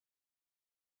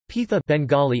Pitha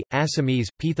Bengali, Assamese,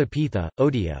 Pitha Pitha,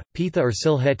 Odia, Pitha or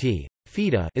Silheti,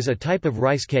 Fida is a type of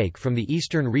rice cake from the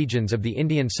eastern regions of the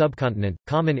Indian subcontinent,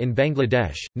 common in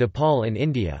Bangladesh, Nepal and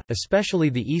India, especially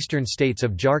the eastern states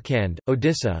of Jharkhand,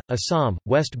 Odisha, Assam,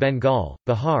 West Bengal,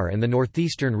 Bihar and the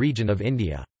northeastern region of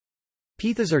India.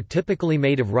 Pithas are typically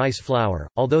made of rice flour,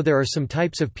 although there are some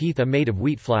types of pitha made of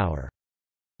wheat flour.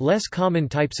 Less common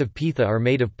types of pitha are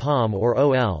made of palm or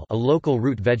ol, a local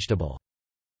root vegetable.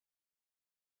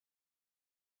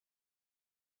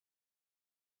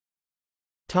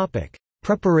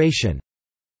 Preparation.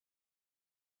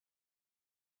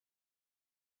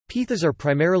 Pithas are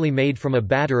primarily made from a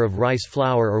batter of rice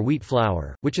flour or wheat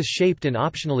flour, which is shaped and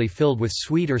optionally filled with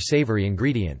sweet or savory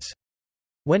ingredients.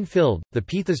 When filled, the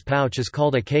pitha's pouch is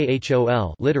called a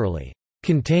khol, literally,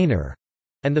 container,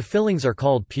 and the fillings are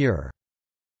called pure.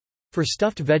 For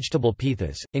stuffed vegetable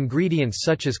pithas, ingredients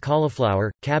such as cauliflower,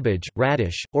 cabbage,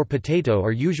 radish, or potato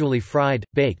are usually fried,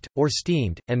 baked, or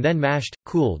steamed, and then mashed,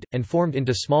 cooled, and formed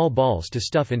into small balls to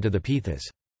stuff into the pithas.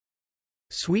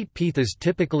 Sweet pithas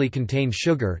typically contain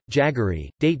sugar, jaggery,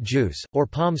 date juice, or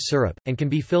palm syrup, and can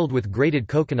be filled with grated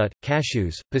coconut,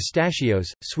 cashews,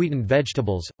 pistachios, sweetened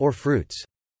vegetables, or fruits.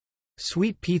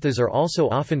 Sweet pithas are also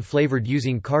often flavored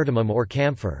using cardamom or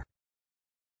camphor.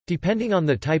 Depending on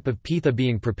the type of pitha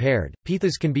being prepared,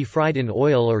 pithas can be fried in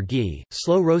oil or ghee,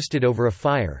 slow roasted over a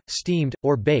fire, steamed,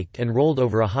 or baked and rolled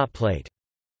over a hot plate.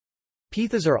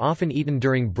 Pithas are often eaten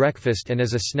during breakfast and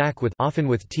as a snack often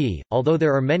with tea, although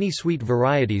there are many sweet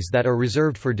varieties that are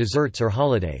reserved for desserts or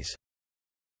holidays.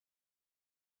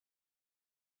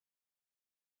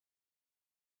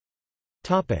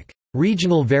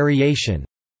 Regional variation.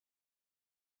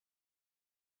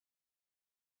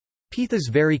 Pithas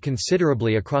vary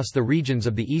considerably across the regions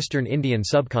of the eastern Indian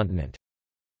subcontinent.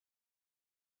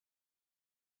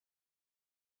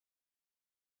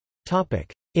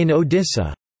 In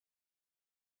Odisha.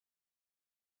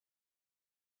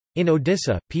 In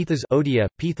Odisha, pithas Odia,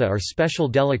 pitha are special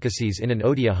delicacies in an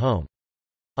Odia home.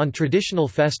 On traditional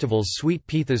festivals, sweet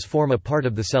pithas form a part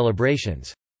of the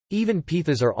celebrations. Even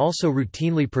pithas are also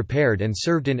routinely prepared and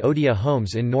served in Odia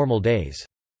homes in normal days.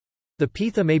 The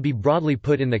pitha may be broadly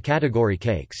put in the category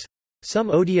cakes. Some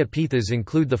Odia pithas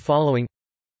include the following: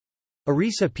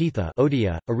 Arisa pitha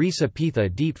Odia, Arisa pitha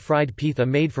deep-fried pitha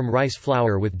made from rice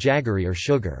flour with jaggery or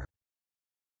sugar.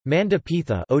 Manda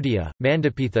pitha Odia,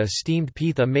 mandapitha steamed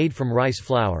pitha made from rice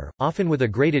flour, often with a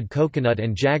grated coconut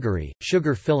and jaggery,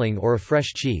 sugar filling or a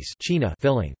fresh cheese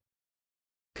filling.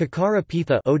 Kakara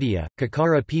pitha Odia,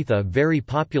 kakara pitha very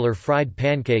popular fried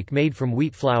pancake made from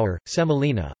wheat flour,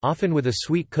 semolina, often with a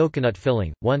sweet coconut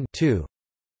filling. 2.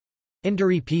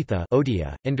 Induri pitha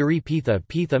Odia, Induri pitha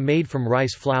pitha made from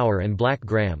rice flour and black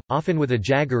gram, often with a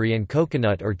jaggery and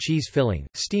coconut or cheese filling,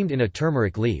 steamed in a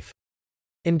turmeric leaf.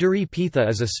 Induri pitha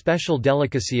is a special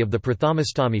delicacy of the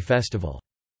Prathamastami festival.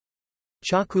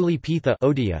 Chakuli pitha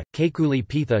Odia, Kekuli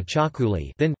pitha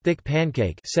chakuli thin, thick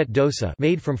pancake set dosa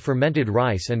made from fermented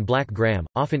rice and black gram,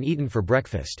 often eaten for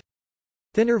breakfast.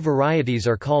 Thinner varieties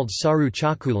are called saru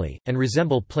chakuli, and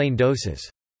resemble plain dosas.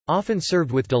 Often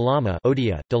served with dalama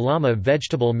Odia, dalama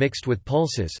vegetable mixed with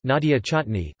pulses nadia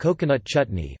chutney coconut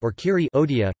chutney or kiri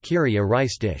Odia, kiri a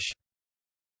rice dish.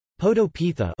 Poto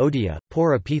pitha Odia,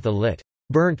 pora pitha lit.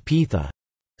 Burnt pitha.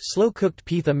 Slow-cooked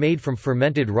pitha made from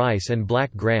fermented rice and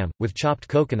black gram, with chopped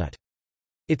coconut.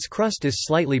 Its crust is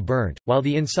slightly burnt, while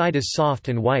the inside is soft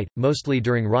and white, mostly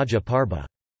during Raja Parba.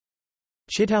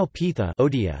 Chitau pitha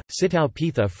Odia, sitau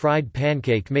pitha fried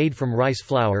pancake made from rice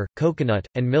flour, coconut,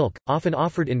 and milk, often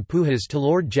offered in pujas to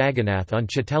Lord Jagannath on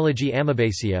Chitalaji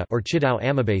Amavasya or Chitau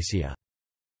Amavasya.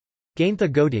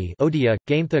 Gaintha godi Odia,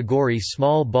 gaintha gori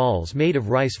small balls made of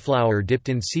rice flour dipped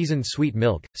in seasoned sweet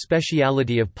milk,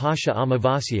 speciality of Pasha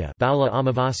Amavasya Baula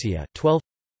Amavasya. 12.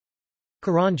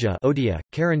 Karanja Odia,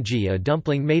 karanji a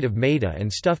dumpling made of maida and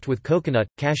stuffed with coconut,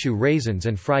 cashew raisins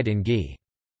and fried in ghee.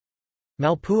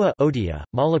 Malpua Odia,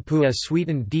 malapua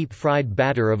sweetened deep-fried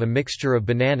batter of a mixture of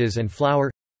bananas and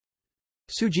flour.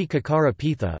 Suji kakara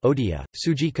pitha Odia,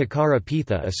 suji kakara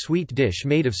pitha a sweet dish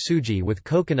made of suji with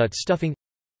coconut stuffing.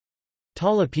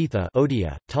 Tala pitha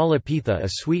Odia, tala pitha a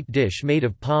sweet dish made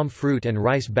of palm fruit and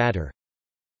rice batter.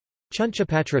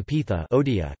 Chunchapatra pitha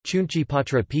Odia,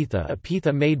 chunchipatra pitha a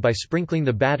pitha made by sprinkling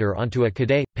the batter onto a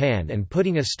kadai, pan and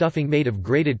putting a stuffing made of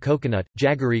grated coconut,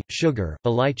 jaggery, sugar,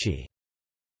 elaichi.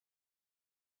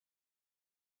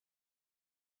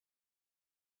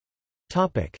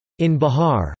 In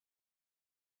Bihar.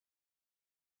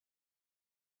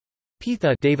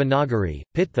 Pitha Devanagari,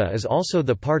 Pitha is also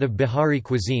the part of Bihari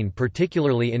cuisine,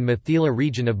 particularly in Mithila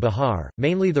region of Bihar.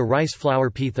 Mainly the rice flour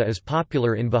pitha is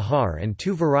popular in Bihar, and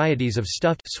two varieties of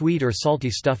stuffed sweet or salty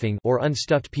stuffing or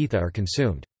unstuffed pitha are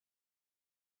consumed.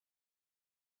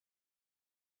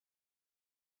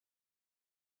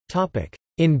 Topic: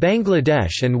 In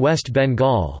Bangladesh and West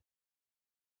Bengal.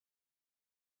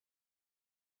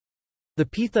 The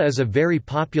pitha is a very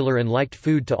popular and liked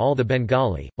food to all the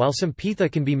Bengali. While some pitha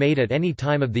can be made at any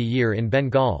time of the year in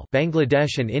Bengal,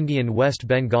 Bangladesh and Indian West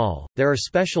Bengal, there are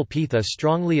special pitha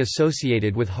strongly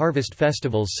associated with harvest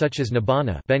festivals such as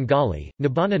Nabana Bengali,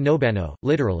 Nabana Nobano,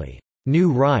 literally,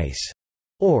 new rice,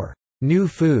 or new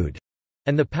food,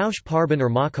 and the Paush Parban or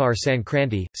Makar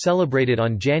Sankranti, celebrated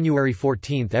on January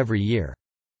 14 every year.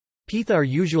 Pitha are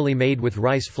usually made with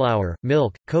rice flour,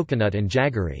 milk, coconut and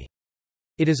jaggery.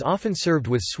 It is often served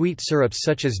with sweet syrups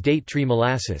such as date tree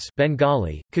molasses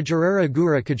Bengali, Khajurara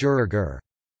Gura Khajura Gur.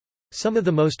 Some of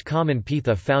the most common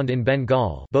pitha found in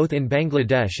Bengal, both in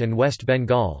Bangladesh and West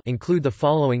Bengal, include the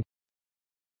following: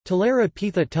 Talera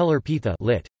pitha, teller pitha,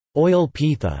 lit. Oil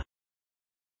pitha.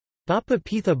 Bapa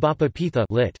pitha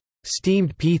lit.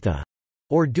 Steamed pitha,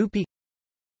 or dupi.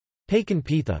 Pakan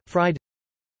pitha, fried.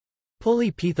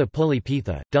 Puli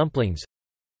pitha, dumplings.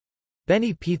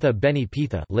 Beni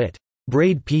pitha, lit.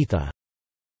 Braid pitha.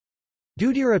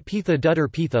 Dudira pitha,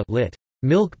 dutter pitha, lit.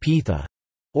 Milk pitha,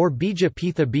 or bija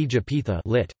pitha,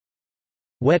 lit.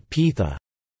 Wet pitha.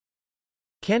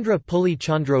 Kandra puli,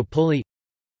 chandro puli.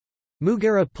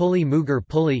 Mugara puli, mugar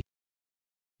puli.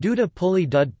 Duda puli,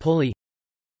 dud puli.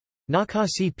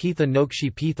 Nakasi pitha,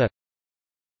 nokshi pitha.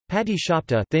 Pati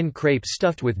shapta, thin crepe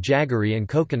stuffed with jaggery and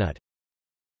coconut.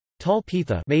 Tal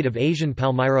pitha, made of Asian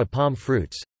palmyra palm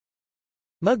fruits.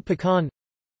 Mug pecan.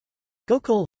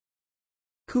 Gokul.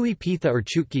 Kui pitha or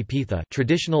chutki pitha,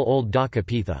 traditional old Dhaka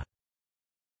pitha.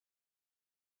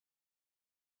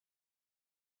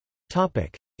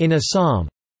 Topic: In Assam.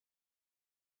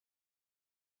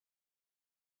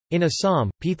 In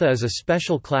Assam, pitha is a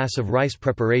special class of rice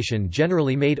preparation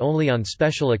generally made only on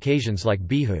special occasions like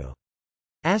Bihu.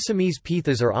 Assamese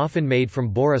pithas are often made from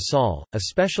bora sal, a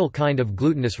special kind of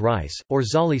glutinous rice, or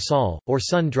zali sal, or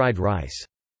sun-dried rice.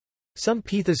 Some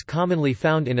pithas commonly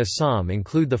found in Assam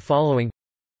include the following: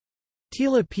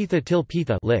 Tila pitha, til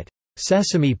pitha, lit.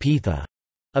 Sesame pitha,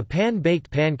 a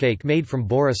pan-baked pancake made from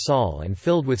bora sal and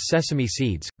filled with sesame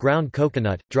seeds, ground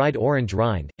coconut, dried orange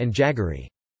rind, and jaggery.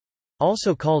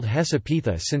 Also called hesa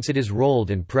pitha since it is rolled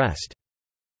and pressed.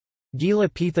 Gila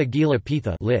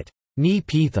pitha, lit. Ni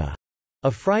pitha,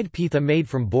 a fried pitha made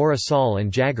from bora sal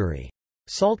and jaggery.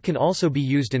 Salt can also be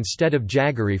used instead of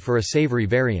jaggery for a savory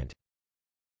variant.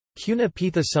 Kuna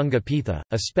pitha, sunga pitha,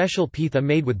 a special pitha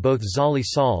made with both zali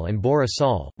sal and bora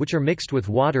sal, which are mixed with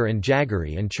water and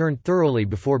jaggery and churned thoroughly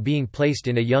before being placed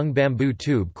in a young bamboo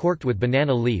tube corked with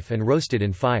banana leaf and roasted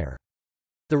in fire.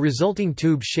 The resulting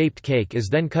tube-shaped cake is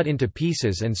then cut into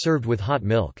pieces and served with hot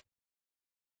milk.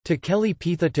 Tekeli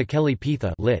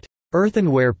pitha, lit.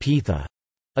 Earthenware pitha,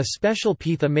 a special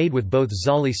pitha made with both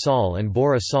zali sal and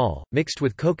bora sal, mixed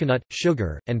with coconut,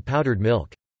 sugar, and powdered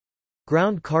milk.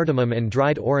 Ground cardamom and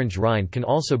dried orange rind can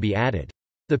also be added.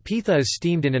 The pitha is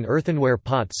steamed in an earthenware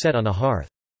pot set on a hearth.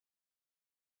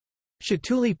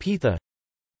 Shatuli pitha,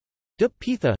 Dup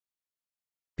pitha,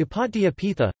 Gapadya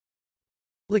pitha,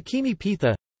 Lakimi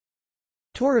pitha,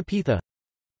 Tora pitha,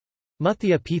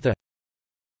 Muthya pitha,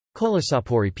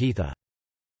 Kolasapuri pitha.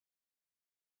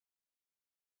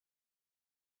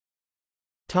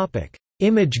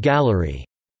 Image gallery.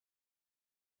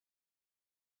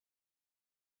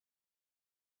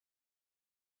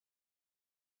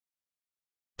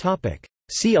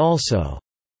 See also: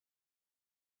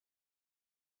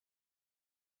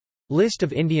 List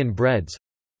of Indian breads,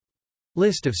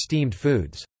 List of steamed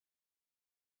foods.